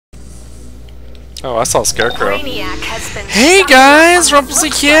Oh, I saw a Scarecrow. Hey guys,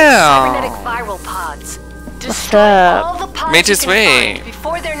 RumplesEQ. What's up? Me2Sweet.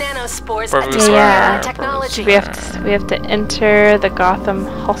 Yeah. We have to enter the Gotham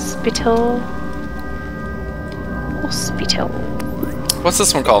hospital. What's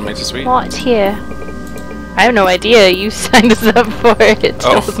this one called, Me2Sweet? What's here? I have no idea. You signed us up for it.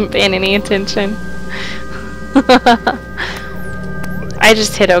 I wasn't paying any attention. I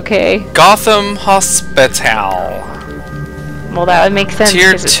just hit OK. Gotham Hospital. Well, that would make sense Tier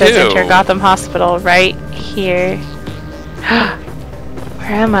because it says 2. enter Gotham Hospital right here.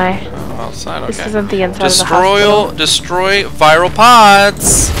 Where am I? Oh, outside, okay. This isn't the inside of the hospital. Destroy viral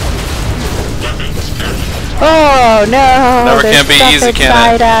pods. Oh no! Never can be easy,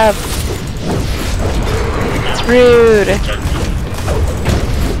 can it? Up. It's rude.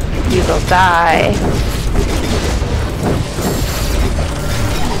 You will die.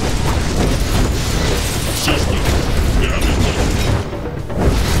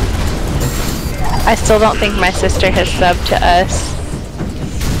 I still don't think my sister has subbed to us.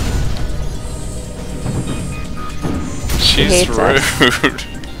 She's rude.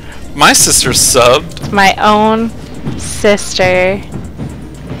 My sister subbed. My own sister.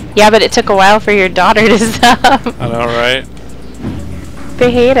 Yeah, but it took a while for your daughter to sub. I know, right?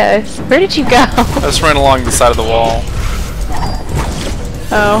 They hate us. Where did you go? I just ran along the side of the wall.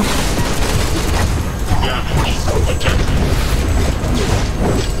 Oh.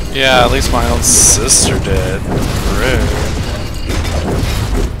 Yeah, at least my own sister did. Rude.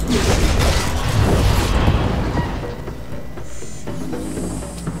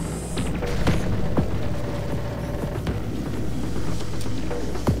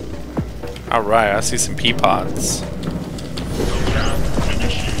 Alright, I see some pea pods.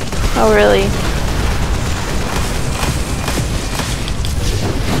 Oh, really?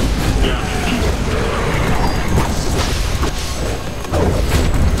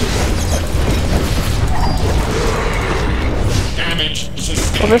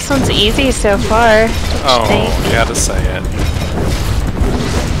 Well, this one's easy so far. Oh, you had to say it.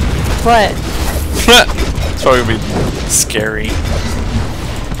 What? It's probably gonna be scary.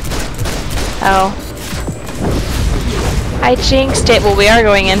 Oh. I jinxed it. Well, we are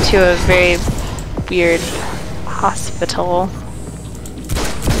going into a very weird hospital.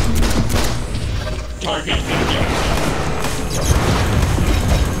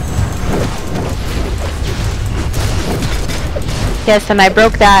 Yes, and I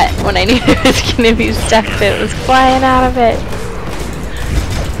broke that when I knew it was going to be stuck, but it was flying out of it.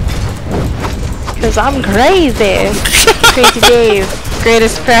 Because I'm crazy. Crazy Dave.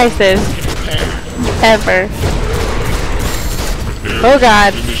 Greatest prices ever. Oh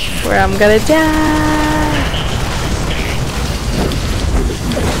god, where I'm gonna die.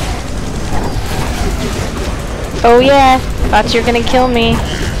 Oh yeah, thought you were gonna kill me.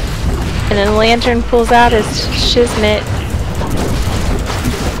 And then the lantern pulls out his shiznit.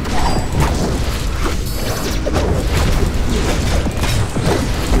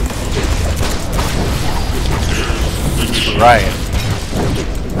 Right.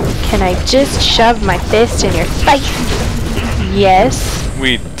 Can I just shove my fist in your face? Yes.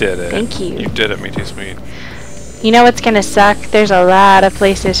 We did it. Thank you. You did it, Me2Sweet. You know what's gonna suck? There's a lot of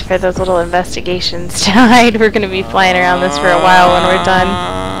places for those little investigations to hide. We're gonna be flying around this for a while when we're done.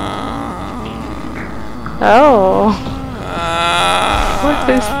 Oh. What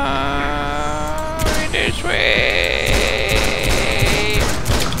is...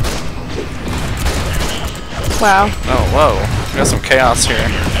 Wow. Oh, whoa. We got some chaos here.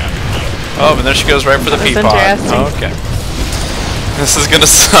 Oh, and there she goes right for the pea pod. Oh, okay. This is gonna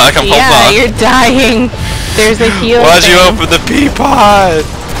suck. I'm holding on. Yeah, you're dying. There's a heal. Why'd you open the pea pod?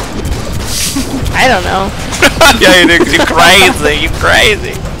 I don't know. Yeah, you do, 'cause you're crazy. You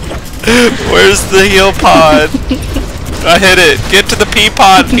crazy. Where's the heal pod? I hit it. Get to the pea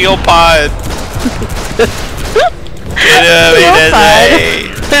pod, heal pod. Get up, heal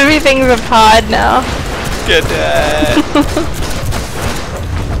pod. Everything's a pod now. Get that.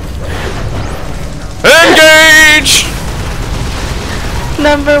 Engage!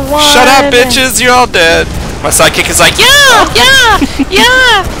 Number 1. Shut up, bitches! You're all dead. My sidekick is like, yeah, yeah,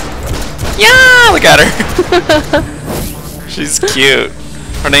 yeah, yeah. Look at her. She's cute.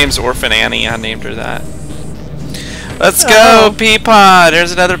 Her name's Orphan Annie. I named her that. Let's go, pea pod.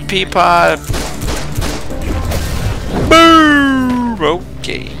 There's another pea pod. Boom.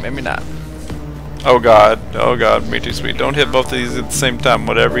 Okay, maybe not. Oh god, Me2Sweet. Don't hit both of these at the same time,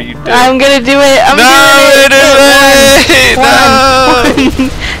 whatever you do. I'm gonna do it, I'm doing it!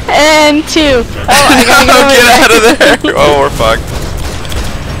 One, and 2. Oh, I gotta go get out of there! Oh, we're fucked.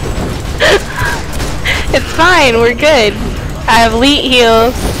 it's fine. We're good. I have leet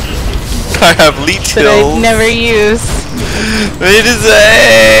heals I have leet that I heals. never use.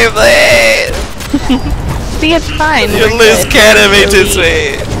 Me2Sweet, please. See, it's fine. You We're loose good. cannon, We're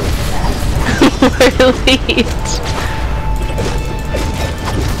Me2Sweet. We're leet.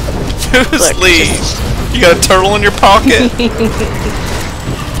 Who's Look, leet? just- You got a turtle in your pocket?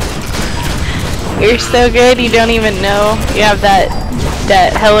 You're so good, you don't even know. You have that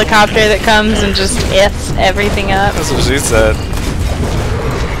helicopter that comes and just F's everything up. That's what she said.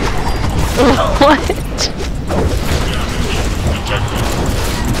 What?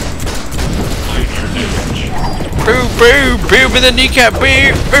 Boo, boo, boo in the kneecap,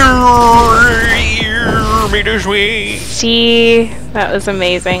 boo. Me2Sweet. See, that was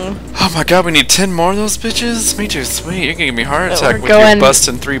amazing. Oh my god, we need 10 more of those bitches? Me2Sweet, you're gonna give me a heart attack We're with going- you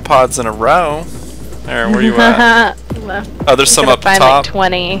busting 3 pods in a row. There, where you at? Oh, there's some up Find top. like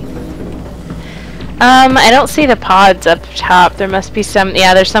 20. I don't see the pods up top. There must be some.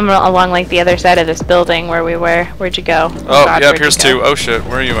 Yeah, there's some along like the other side of this building where we were. Where'd you go? Oh, God, yeah, where'd here's you go? 2. Oh shit,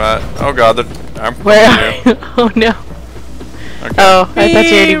 where are you at? Oh god, I'm Where you. are you? Oh no. Okay. Oh, I thought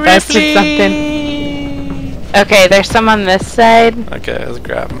you already busted something. Okay, there's some on this side. Okay, let's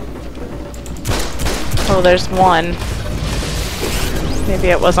grab them. Oh, there's one. Maybe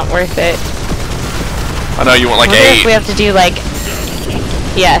it wasn't worth it. I know you want like I wonder 8. if we have to do like...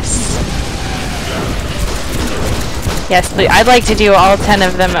 Yes. Yes, I'd like to do all 10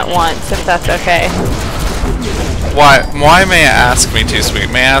 of them at once, if that's okay. Why may I ask,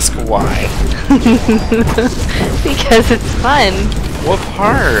 Me2Sweet? May I ask why? Because it's fun. What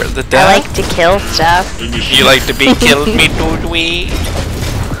part? The I death? like to kill stuff. You like to be killed, Me2Sweet?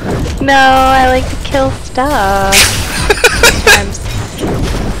 No, I like to kill stuff. Sometimes.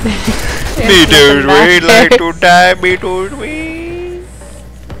 Me2Sweet like to die, Me2Sweet.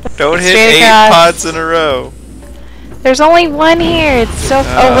 Don't hit Straight 8 across. pods in a row. There's only one here. It's so.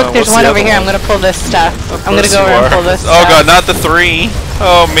 Oh, look, there's what's one the over other here. I'm one? gonna pull this stuff. Of I'm gonna course go you over and are. pull this Oh stuff. god, not the 3.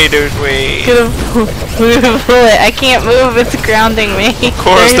 Oh, Me2Sweet. Gonna pull it. I can't move. It's grounding me. Of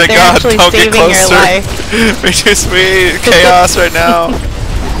course, thank they're God. actually Don't get saving your closer. life. Me2Sweet. Chaos right now.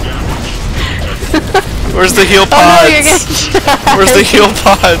 Where's the heal Oh no, you're pods? gonna die. Where's the heal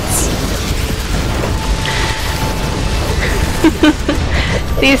pods?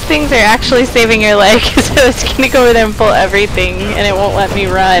 These things are actually saving your life, so it's gonna go over there and pull everything, and it won't let me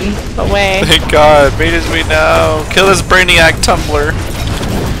run away. Thank God. Me2Sweet now. Kill this Brainiac tumbler.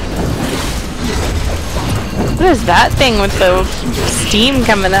 What is that thing with the steam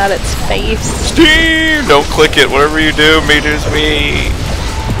coming out its face? Steam! Don't click it. Whatever you do, Me2Sweet.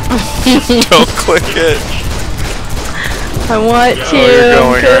 Don't click it. I want to. you're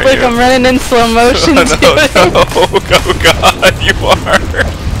going, Good, aren't look, you? I'm running in slow motion Oh, to no, it. no. Oh God, you are.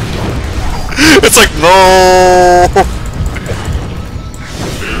 It's like, no.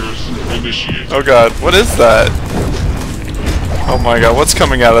 Oh God, what is that? Oh my God, what's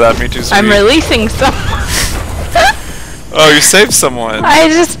coming out of that, Me2Sweet? I'm releasing some. Oh, you saved someone. I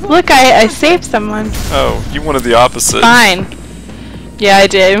just look. I saved someone. Oh, you wanted the opposite. Fine. Yeah, I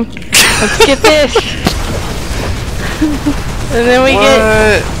did. Let's get this. And then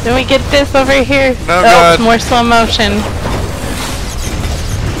we get this over here. No, oh, God. more slow motion.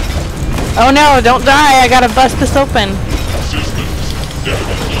 Oh no, don't die. I gotta bust this open.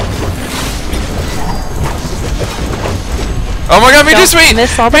 Oh my God, Me2Sweet! Don't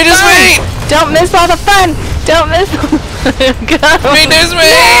miss all the Me2Sweet! fun. Don't miss all the fun. Don't miss. Go.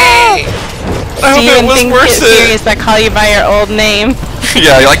 Me2Sweet! I hope it was things worth get it. serious, I call you by your old name.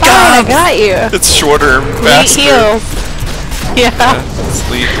 Yeah, you're like, Oh, I God! got you. It's shorter, Leet faster. heals. Yeah.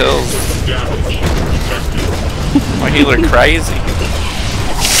 Sleep hills. My healer crazy.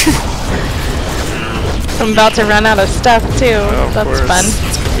 I'm about to run out of stuff too. Oh, of That's course. fun.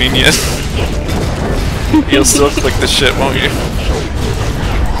 It's convenient. You'll still click the shit, won't you?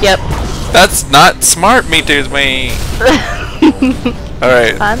 Yep. That's not smart, Me2Sweet.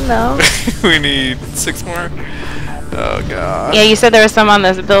 Alright. Fun though. We need 6 more. Oh God. Yeah, you said there was some on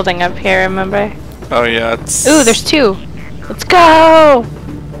this building up here, remember? Oh yeah, it's... Ooh, there's 2. Let's go!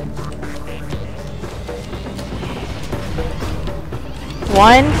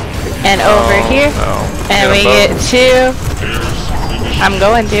 One, and over here. No. And we get 2. I'm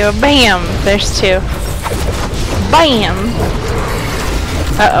going to. Bam! There's 2. Bam!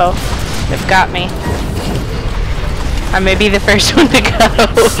 Uh-oh. They've got me. I may be the first one to go.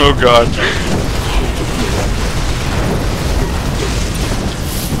 Oh God.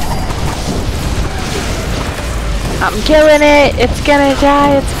 I'm killing it. It's gonna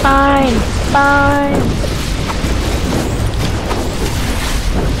die. It's fine. It's fine.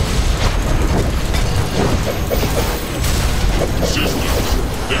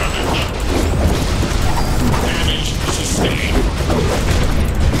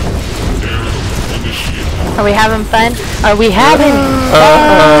 Are we having fun? Are we having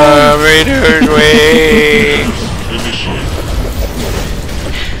Raider's way.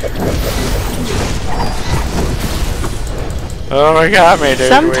 Oh my god, Raider's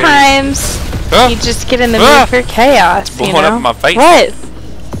Sometimes you just get in the mood for chaos, it's blowing up in my face. What?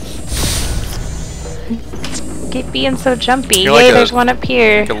 Keep being so jumpy. Yay, like there's one up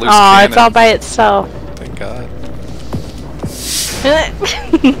here. like Aw, it's all by itself. Thank god.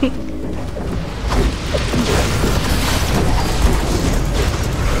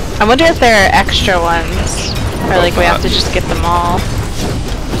 I wonder if there are extra ones. Or like we have to just get them all.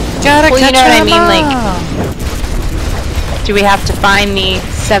 Gotta well, you know what I mean? all. Like, do we have to find the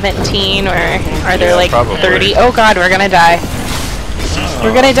 17 or are there like probably. 30? Oh god, we're gonna die.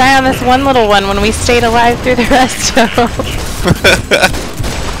 We're gonna die on this one little one when we stayed alive through the rest of them.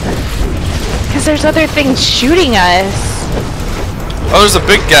 Because there's other things shooting us. Oh, there's a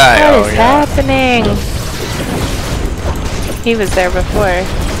big guy. What is happening? He was there before.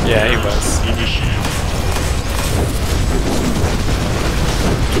 Yeah, he was.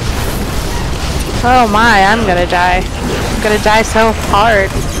 Oh my, I'm gonna die. I'm gonna die so hard.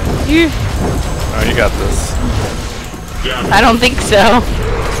 Oh, you got this. I don't think so.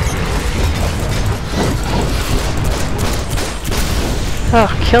 Oh,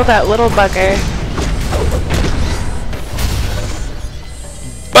 kill that little bugger.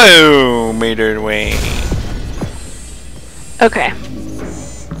 Boom! Made her way. Okay.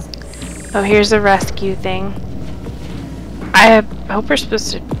 Oh, here's a rescue thing. I hope we're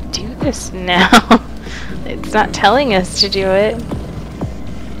supposed to do this now. It's not telling us to do it.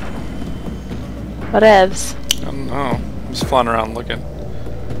 Whatevs. I don't know. I'm just flying around looking.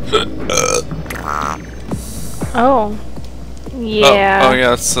 Oh. Yeah. Oh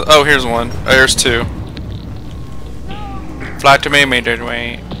yeah. Oh, here's one. Oh, here's two. Fly to me, made her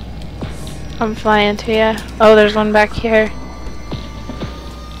way. I'm flying to you. Oh, there's one back here.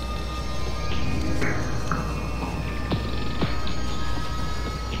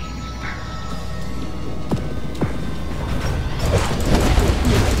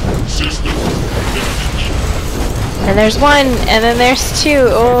 And there's one, and then there's two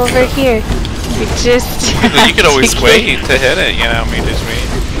over here. We just You could always wait to hit it, you know,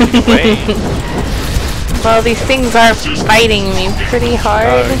 Me2Sweet. Wait. Well, these things are fighting me pretty hard.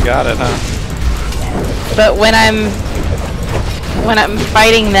 Oh, you got it, huh? But when I'm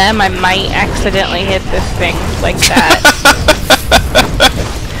fighting them, I might accidentally hit this thing like that.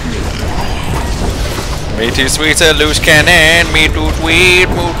 Me2Sweet's a loose cannon. Me2Sweet,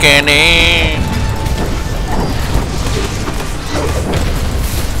 move cannon.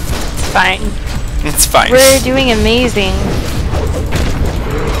 It's fine. It's fine. We're doing amazing.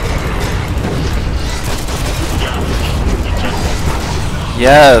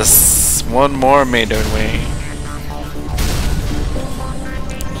 Yes, one more made our way.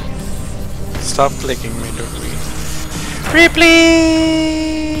 Stop clicking, made our way.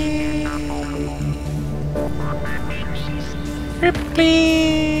 Ripley!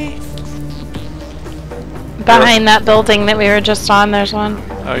 Ripley! Behind that building that we were just on, there's one.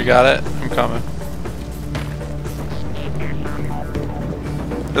 Oh, you got it? I'm coming.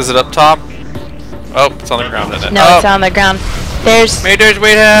 Is it up top? Oh, it's on the ground, isn't it? No, oh. it's on the ground. There's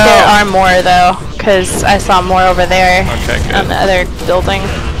Me2Sweet help! there are more though, because I saw more over there. Okay, good. On the other building.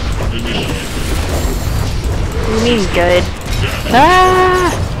 You mean good?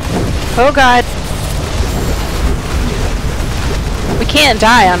 Ah! Oh god. We can't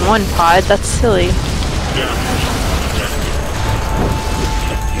die on one pod. That's silly.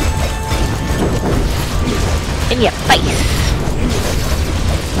 In your face.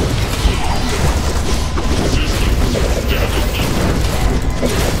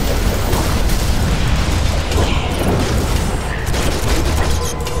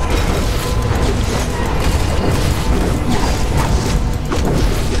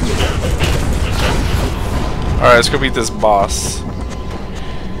 Alright, let's go beat this boss.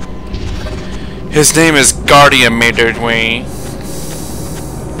 His name is Guardian Me2Sweet.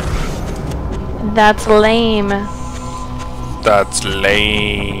 That's lame. That's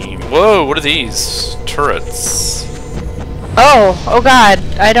lame. Whoa, what are these? Turrets. Oh god.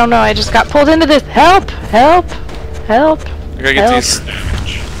 I don't know. I just got pulled into this. Help! Help! Help! I gotta get Help. these.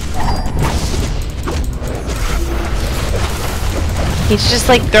 He's just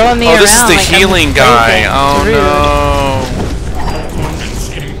like throwing me around. Oh, this is the like healing I'm guy. broken. Oh Rude. no!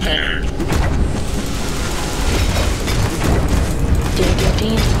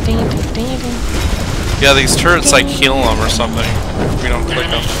 Yeah, these turrets like heal them or something. We don't click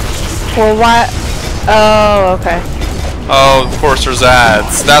them. Well, what? Oh, okay. Oh, of course there's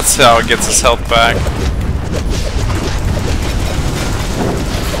ads. That's how it gets his health back.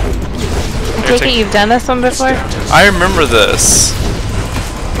 take it you've done this one before? I remember this.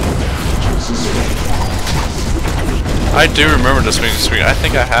 I do remember this Me2Sweet. I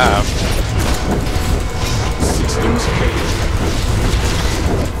think I have.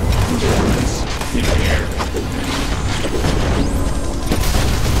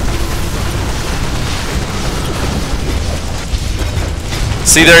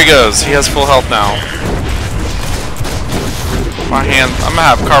 See, there he goes. He has full health now. My hand. I'm gonna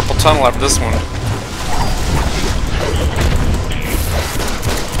have carpal tunnel after this one.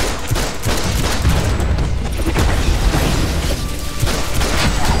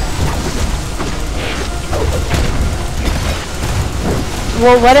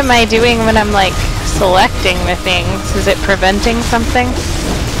 Well, what am I doing when I'm like selecting the things? Is it preventing something?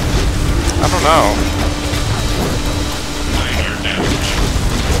 I don't know.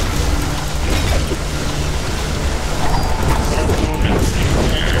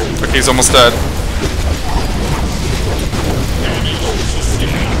 Okay, he's almost dead.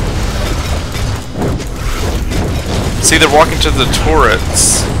 See, they're walking to the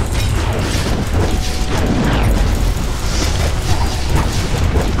turrets.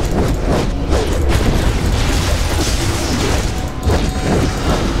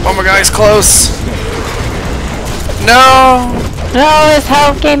 Oh my god, he's close! No! No, his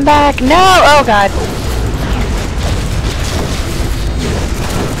health came back! No! Oh god.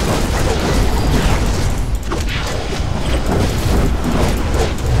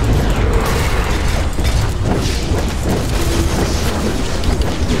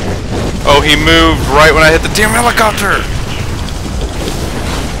 Oh, he moved right when I hit the damn helicopter!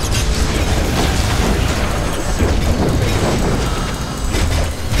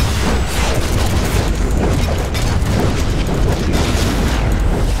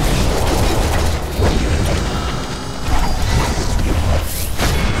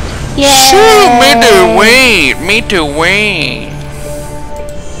 Yeah. Shoot! Me2Sweet!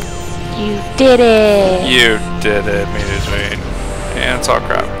 You did it! You did it, Me2Sweet. And it's all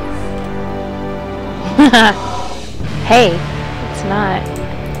crap. Hey, it's not.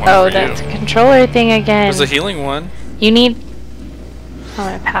 One Oh, for that's you. a controller thing again. There's a healing one. You need...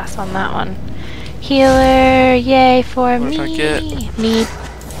 I'm gonna pass on that one. Healer, yay for What me. did I get? Need...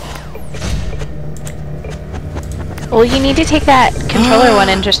 Well, you need to take that controller one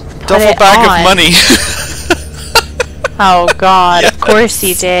and just put Double it bag on. of money. Oh god, Yes. of course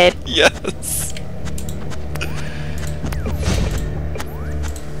you did. Yes.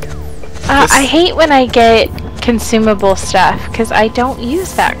 I hate when I get consumable stuff, because I don't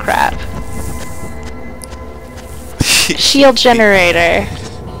use that crap. Shield generator.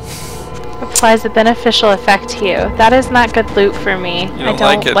 Applies a beneficial effect to you. That is not good loot for me. You don't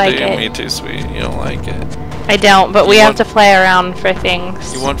I don't like do you? it. Me2Sweet. You don't like it. I don't, but You we have want- to play around for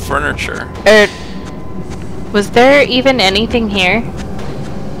things. You want furniture. Was there even anything here?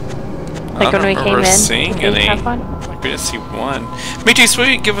 Like when we came in? Seeing Did we any. have one? Like we didn't see one.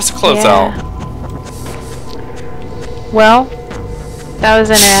 Me2Sweet, give us a closeout. Yeah. Well, that was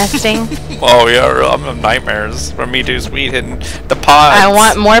interesting. Oh yeah, I'm having nightmares from Me2Sweet hitting the pods. I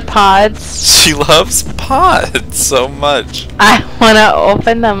want more pods. She loves pods so much. I want to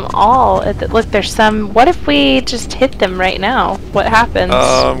open them all. Look, there's some. What if we just hit them right now? What happens?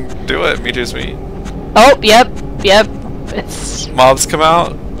 Do it, Me2Sweet. Oh, yep. It's... Mobs come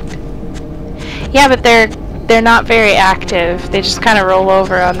out. Yeah, but they're not very active. They just kind of roll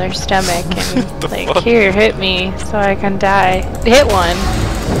over on their stomach and like, fuck? here, hit me so I can die. Hit one.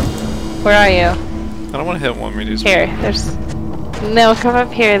 Where are you? I don't want to hit one, Me2Sweet. Here, there's... No, come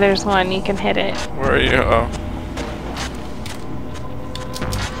up here. There's one. You can hit it. Where are you? Oh.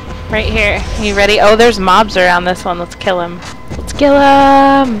 Right here. You ready? Oh, there's mobs around this one. Let's kill him. Let's kill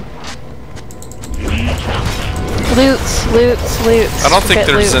him! Loots. I don't think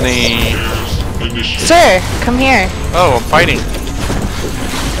there's any... Sir, come here. Oh, I'm fighting.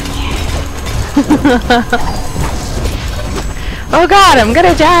 Oh god, I'm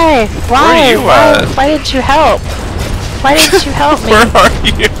gonna die! Why? Where are you at? Why didn't you help? Why didn't you help me? Where are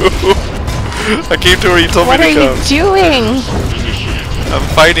you? I came to where you told What me are to you come. doing? I'm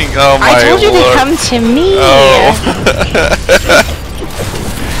fighting. Oh my I told you lord. to come to me! Oh.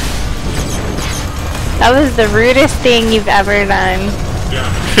 That was the rudest thing you've ever done.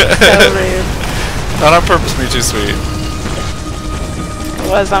 So rude. Not on purpose, Me2Sweet. It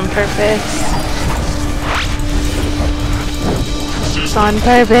was on purpose. It's on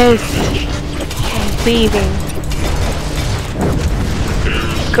purpose. I'm leaving.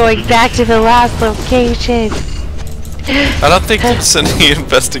 Going back to the last location. I don't think there's any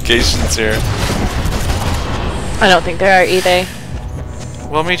investigations here. I don't think there are either.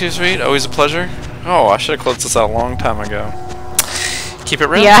 Well, Me2Sweet, always a pleasure. Oh, I should have closed this out a long time ago. Keep it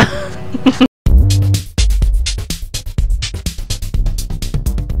real. Yeah.